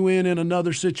bring you in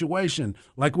another situation,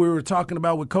 like we were talking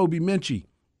about with Kobe Minchie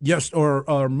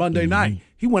or Monday night.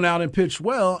 He went out and pitched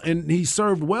well, and he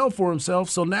served well for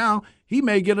himself. So now he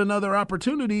may get another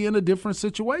opportunity in a different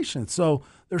situation. So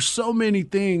there's so many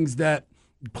things that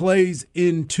plays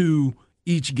into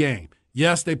each game.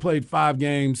 Yes, they played 5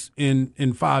 games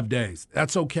in 5 days.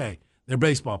 That's okay. They're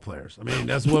baseball players. I mean,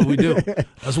 that's what we do.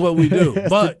 That's what we do.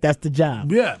 But that's the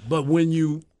job. Yeah, but when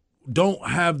you don't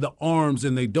have the arms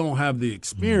and they don't have the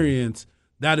experience,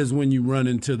 that is when you run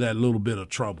into that little bit of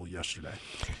trouble yesterday.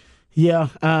 Yeah,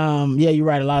 you're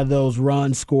right. A lot of those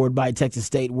runs scored by Texas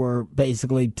State were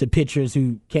basically to pitchers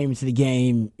who came into the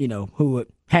game, who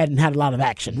hadn't had a lot of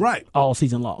action all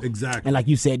season long. Exactly. And like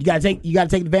you said, you got to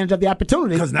take advantage of the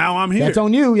opportunity. Because now I'm here. That's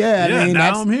on you, yeah.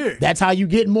 Now I'm here. That's how you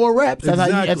get more reps.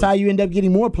 Exactly. That's how you end up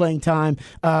getting more playing time.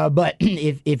 But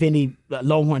if any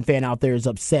Longhorn fan out there is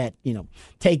upset,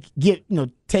 take it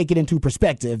into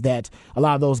perspective that a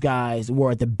lot of those guys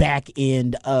were at the back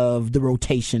end of the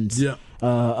rotations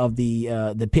of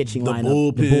the pitching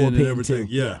lineup, the bullpen and everything.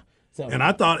 Too. Yeah. So. And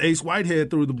I thought Ace Whitehead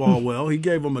threw the ball well. He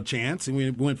gave him a chance, and we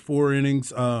went 4 innings,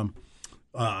 2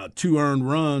 earned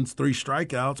runs, 3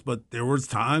 strikeouts. But there was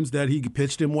times that he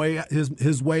pitched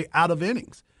his way out of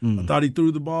innings. I thought he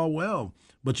threw the ball well.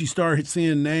 But you start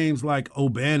seeing names like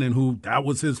O'Bannon, who that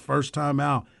was his first time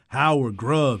out, Howard,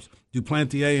 Grubbs,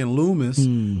 Duplantier, and Loomis.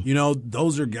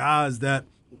 Those are guys that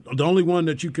the only one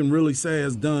that you can really say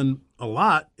has done a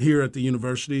lot here at the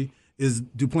university is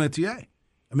Duplantier.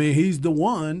 I mean, he's the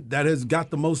one that has got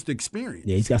the most experience.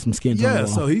 Yeah, he's got some skins on the wall.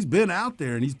 So he's been out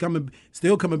there, and he's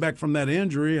still coming back from that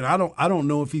injury. And I don't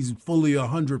know if he's fully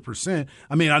 100%.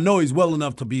 I mean, I know he's well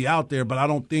enough to be out there, but I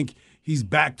don't think he's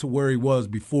back to where he was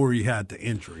before he had the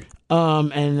injury.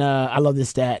 I love this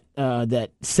stat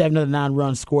that 7 of the 9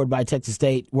 runs scored by Texas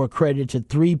State were credited to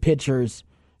 3 pitchers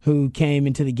who came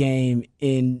into the game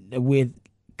with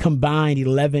combined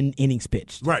 11 innings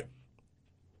pitched. Right.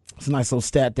 It's a nice little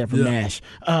stat there from Nash.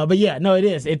 But yeah, no, it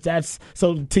is. That's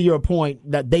so to your point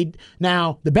that the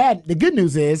good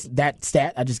news is that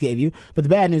stat I just gave you, but the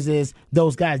bad news is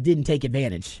those guys didn't take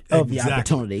advantage of the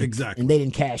opportunity. Exactly. And they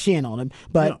didn't cash in on it.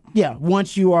 But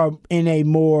once you are in a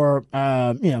more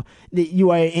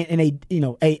you are in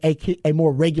a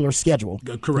more regular schedule.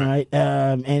 Correct. Right?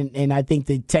 And I think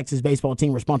the Texas baseball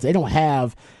team responds. They don't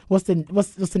have what's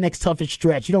the next toughest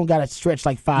stretch? You don't got to stretch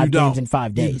like 5 games in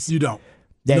 5 days. You don't.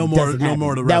 No more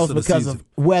the rest of the season. That was because of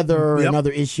weather and other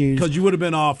issues. Because you would have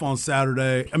been off on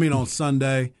Sunday, and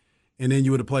then you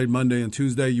would have played Monday and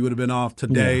Tuesday. You would have been off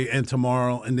today and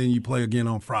tomorrow, and then you play again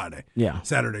on Friday. Yeah.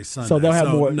 Saturday, Sunday. So they'll have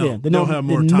more. They'll have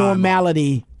more time.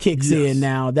 Normality kicks in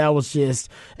now. That was just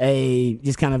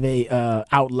kind of a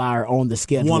outlier on the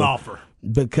schedule. One offer.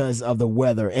 Because of the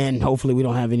weather, and hopefully we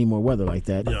don't have any more weather like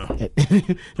that.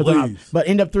 Yeah. But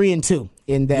end up 3-2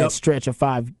 in that stretch of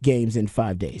 5 games in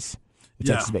 5 days.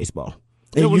 Texas baseball.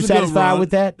 Are you satisfied with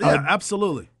that? Yeah,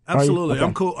 absolutely.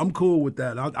 Okay. I'm cool with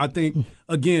that. I think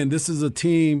again, this is a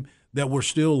team that we're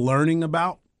still learning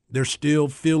about. They're still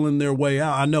feeling their way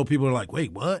out. I know people are like,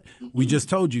 "Wait, what?" We just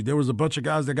told you there was a bunch of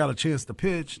guys that got a chance to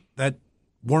pitch that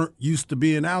weren't used to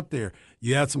being out there.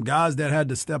 You had some guys that had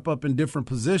to step up in different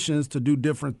positions to do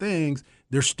different things.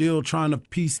 They're still trying to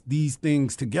piece these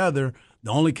things together. The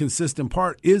only consistent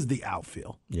part is the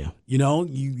outfield. Yeah.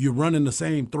 You're running the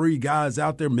same 3 guys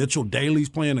out there. Mitchell Daly's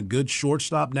playing a good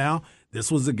shortstop now.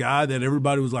 This was a guy that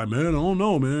everybody was like, man, I don't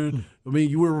know, man. I mean,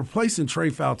 you were replacing Trey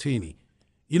Faltini.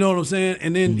 You know what I'm saying?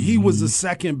 And then he was the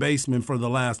second baseman for the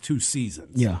last 2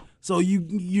 seasons. Yeah. So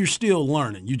you're still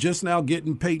learning. You're just now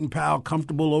getting Peyton Powell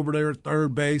comfortable over there at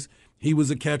third base. He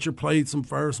was a catcher, played some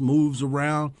first, moves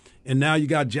around, and now you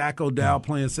got Jack O'Dowd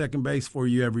playing second base for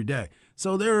you every day.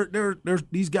 So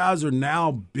these guys are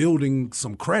now building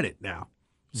some credit now.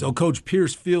 So Coach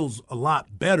Pierce feels a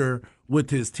lot better with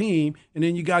his team, and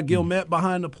then you got Gilmet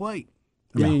behind the plate.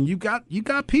 I mean, you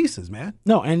got pieces, man.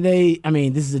 No, and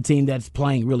this is a team that's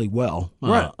playing really well.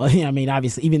 Right. I mean,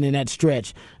 obviously, even in that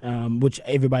stretch, which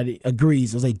everybody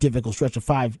agrees was a difficult stretch of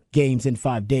 5 games in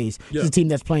 5 days. Yeah. It's a team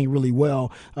that's playing really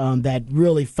well, that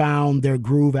really found their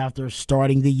groove after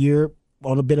starting the year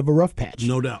on a bit of a rough patch.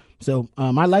 No doubt. So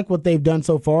I like what they've done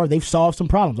so far. They've solved some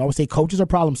problems. I always say coaches are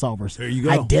problem solvers. There you go.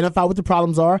 Identify what the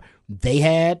problems are. They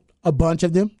had a bunch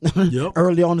of them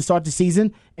early on to start the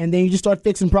season, and then you just start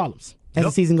fixing problems as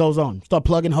the season goes on. Start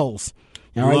plugging holes.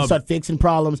 All right, you start fixing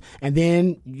problems, and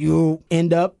then you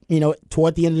end up,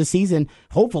 toward the end of the season,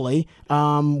 hopefully,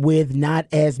 with not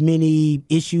as many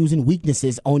issues and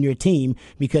weaknesses on your team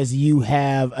because you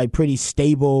have a pretty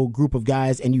stable group of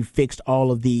guys and you fixed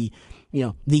all of the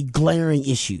glaring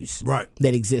issues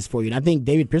that exist for you. And I think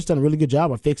David Pierce done a really good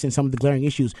job of fixing some of the glaring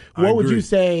issues. What would you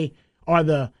say are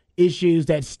the issues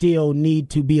that still need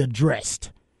to be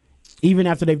addressed? Even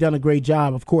after they've done a great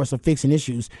job, of course, of fixing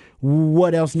issues,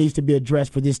 what else needs to be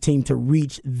addressed for this team to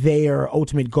reach their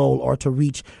ultimate goal or to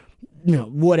reach,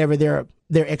 whatever their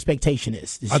expectation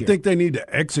is this year? I think they need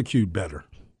to execute better.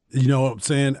 You know what I'm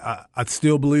saying? I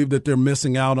still believe that they're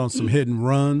missing out on some hit and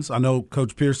runs. I know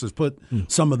Coach Pierce has put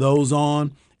some of those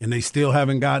on, and they still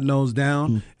haven't gotten those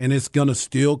down. And it's going to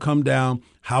still come down,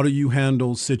 how do you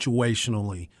handle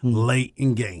situationally late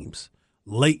in games?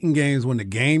 Late in games when the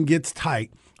game gets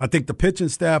tight. I think the pitching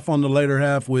staff on the later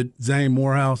half with Zane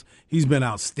Morehouse, he's been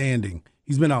outstanding.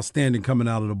 He's been outstanding coming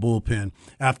out of the bullpen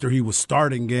after he was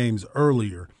starting games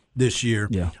earlier this year.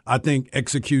 Yeah. I think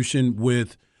execution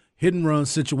with hit and run,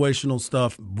 situational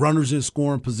stuff, runners in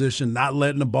scoring position, not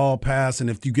letting the ball pass, and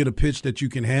if you get a pitch that you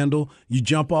can handle, you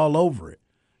jump all over it.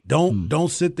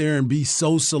 Don't sit there and be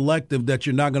so selective that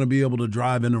you're not going to be able to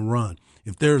drive in and run.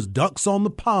 If there's ducks on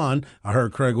the pond, I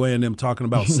heard Craig Way and them talking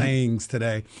about sayings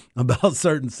today, about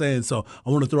certain sayings. So I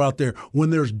want to throw out there,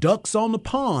 when there's ducks on the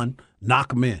pond, knock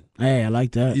them in. Hey, I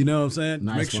like that. You know what I'm saying?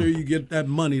 Nice Make sure you get that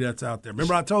money that's out there.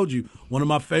 Remember I told you, one of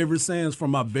my favorite sayings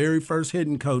from my very first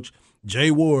hitting coach,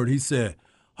 Jay Ward, he said,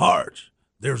 Harge,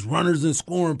 there's runners in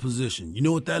scoring position. You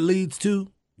know what that leads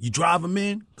to? You drive them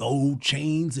in, gold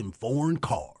chains and foreign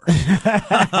cars.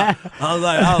 I was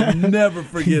like, I'll never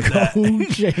forget that.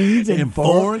 Gold chains and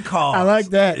foreign cars. I like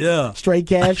that. Yeah. Straight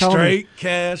cash, homie. Straight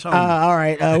cash, homie. All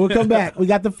right, we'll come back. We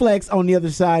got the flex on the other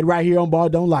side right here on Ball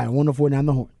Don't Lie. 104.9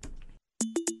 The Horn.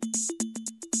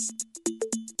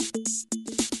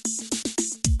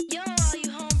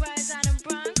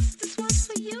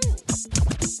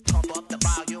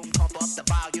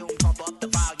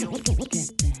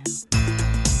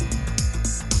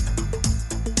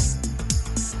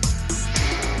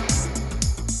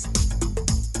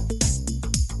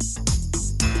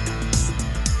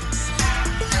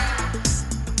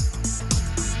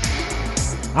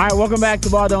 All right, welcome back to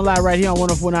Ball Don't Lie right here on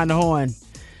 104.9 The Horn.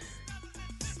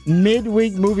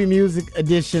 Midweek movie music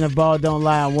edition of Ball Don't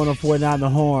Lie on 104.9 The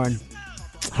Horn.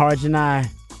 Harge and I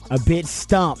a bit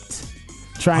stumped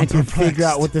trying to figure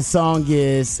out what the song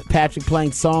is. Patrick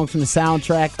playing songs from the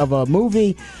soundtrack of a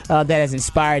movie that has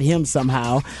inspired him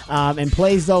somehow, and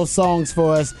plays those songs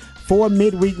for us for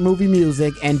midweek movie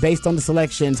music. And based on the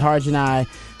selections, Harge and I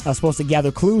are supposed to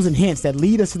gather clues and hints that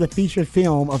lead us to the featured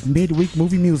film of midweek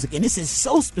movie music. And this is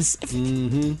so specific.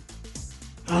 Mm-hmm.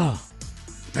 Oh,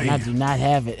 and I do not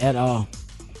have it at all.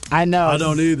 I know. I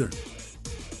don't either.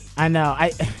 I know.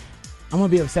 I'm going to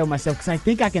be upset with myself because I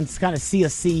think I can kind of see a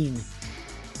scene.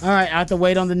 All right, I have to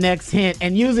wait on the next hint.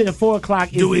 And usually the 4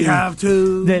 o'clock is Do we have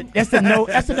to? That's the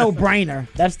no-brainer.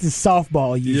 That's the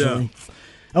softball usually.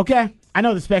 Yeah. Okay. I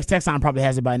know the Specs Text Line probably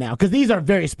has it by now because these are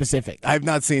very specific. I've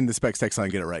not seen the Specs Text Line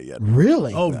get it right yet.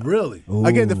 Really? Oh, really? Ooh.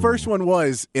 Again, the first one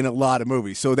was in a lot of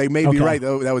movies, so they may be right.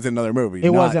 Though that was in another movie.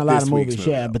 It was in a lot of movies,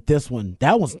 yeah. But this one,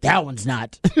 that one's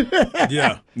not.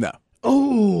 Yeah. No.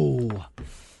 Ooh.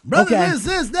 Brother, Okay.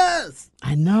 this.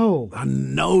 I know. I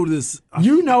know this.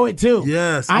 You know it too.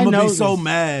 Yes. I I'm going know to be so this.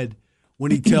 mad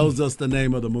when he tells us the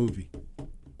name of the movie.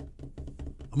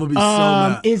 I'm going to be so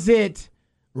mad. Is it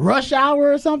Rush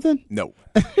Hour or something? No.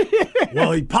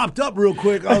 Well, he popped up real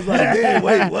quick. I was like, damn,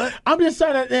 wait, what? I'm just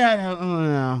trying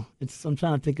to. I'm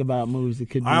trying to think about movies that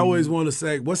could be. I always want to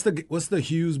say, what's the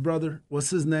Hughes brother? What's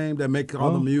his name that make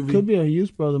all the movie? Could be a Hughes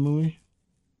brother movie.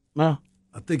 Well,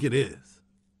 I think it is.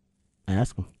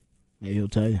 ask him. Maybe he'll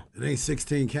tell you. It ain't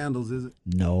 16 Candles, is it?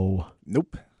 No.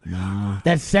 Nope.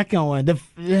 That second one,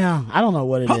 I don't know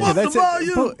what it is. Yeah,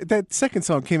 that second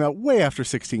song came out way after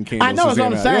 16 Candles. I know was that's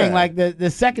what I'm saying. Yeah. Like the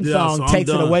second song so takes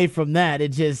it done. away from that.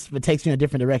 It takes you in a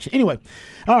different direction. Anyway,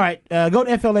 all right. Go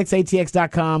to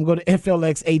FLXATX.com. Go to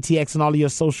FLXATX on all of your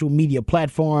social media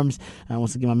platforms.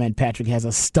 Once again, my man Patrick has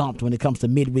us stumped when it comes to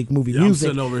midweek movie I'm music.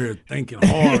 sitting over here thinking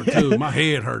hard, too. My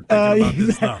head hurt thinking about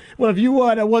this stuff. Well, if you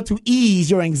want to ease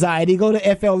your anxiety, go to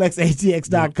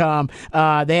FLXATX.com.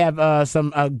 They have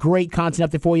some great content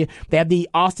up there for you. They have the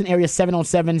Austin area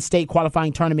 7-on-7 state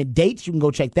qualifying tournament dates. You can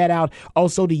go check that out.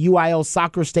 Also, the UIL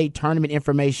soccer state tournament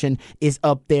information is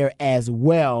up there as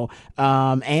well.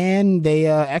 And they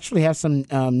actually have some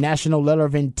national letter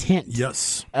of intent.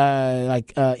 Yes.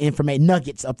 Information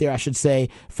nuggets up there, I should say,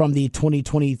 from the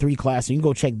 2023 class. So you can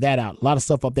go check that out. A lot of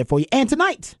stuff up there for you. And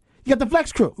tonight, you got the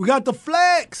Flex Crew. We got the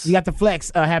Flex. You got the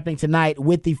Flex happening tonight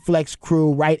with the Flex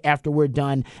Crew right after we're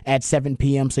done at 7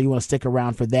 p.m. So you want to stick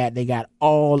around for that. They got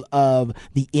all of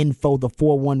the info, the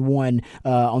 411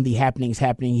 on the happenings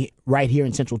happening right here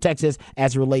in Central Texas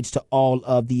as it relates to all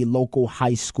of the local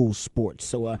high school sports.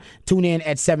 So tune in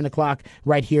at 7 o'clock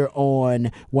right here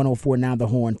on 104.9 The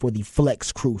Horn for the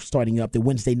Flex Crew starting up, the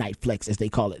Wednesday night Flex as they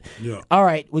call it. Yeah. All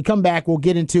right, we come back. We'll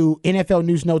get into NFL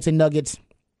news, notes, and nuggets.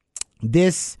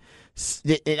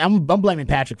 I'm blaming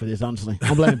Patrick for this, honestly.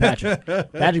 I'm blaming Patrick.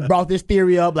 Patrick brought this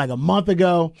theory up like a month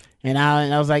ago, and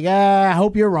I was like, I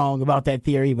hope you're wrong about that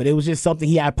theory, but it was just something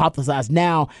he hypothesized.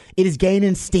 Now, it is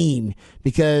gaining steam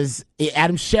because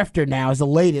Adam Schefter now is the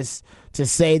latest to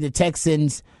say the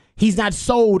Texans, he's not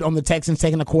sold on the Texans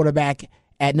taking a quarterback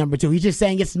at number 2. He's just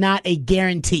saying it's not a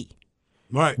guarantee.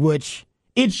 Right. Which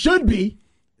it should be.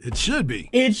 It should be.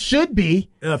 It should be.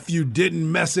 If you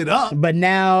didn't mess it up. But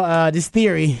now this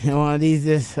theory,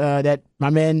 that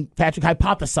my man Patrick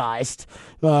hypothesized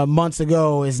months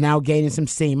ago is now gaining some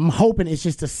steam. I'm hoping it's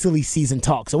just a silly season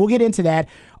talk. So we'll get into that.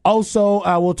 Also,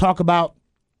 we'll talk about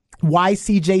why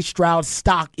C.J. Stroud's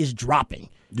stock is dropping.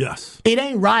 Yes. It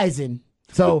ain't rising,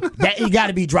 so that it got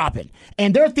to be dropping.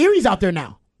 And there are theories out there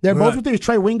now. They're both with theories.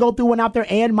 Trey Wingo threw one out there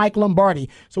and Mike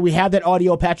Lombardi. So we have that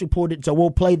audio. Patrick pulled it, so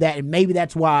we'll play that, and maybe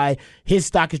that's why his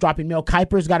stock is dropping. Mel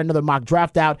Kiper's got another mock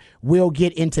draft out. We'll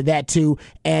get into that too.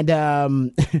 And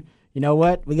you know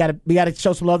what? We gotta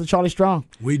show some love to Charlie Strong.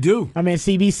 We do. I mean,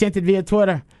 CB sent it via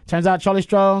Twitter. Turns out Charlie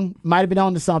Strong might have been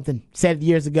on to something. Said it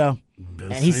years ago.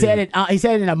 And he said it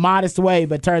in a modest way,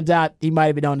 but turns out he might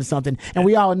have been on to something. And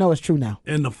we all know it's true now.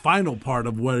 And the final part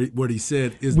of what he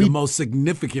said is the most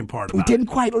significant part about it. We didn't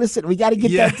quite listen. We got to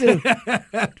get that, too.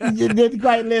 We didn't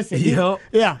quite listen. Yep.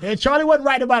 Yeah. And Charlie wasn't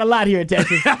right about a lot here in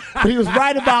Texas, but he was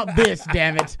right about this,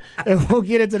 damn it. And we'll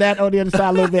get into that on the other side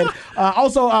a little bit.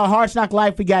 Also, Hard Knock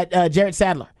Life, we got Jared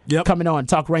Sadler coming on.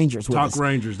 Talk Rangers with us. Talk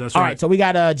Rangers, that's All right. right, so we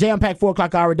got Jam Pack 4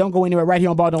 o'clock hour. Don't go anywhere right here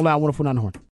on Ball Don't Lie, 104.9 The Horn.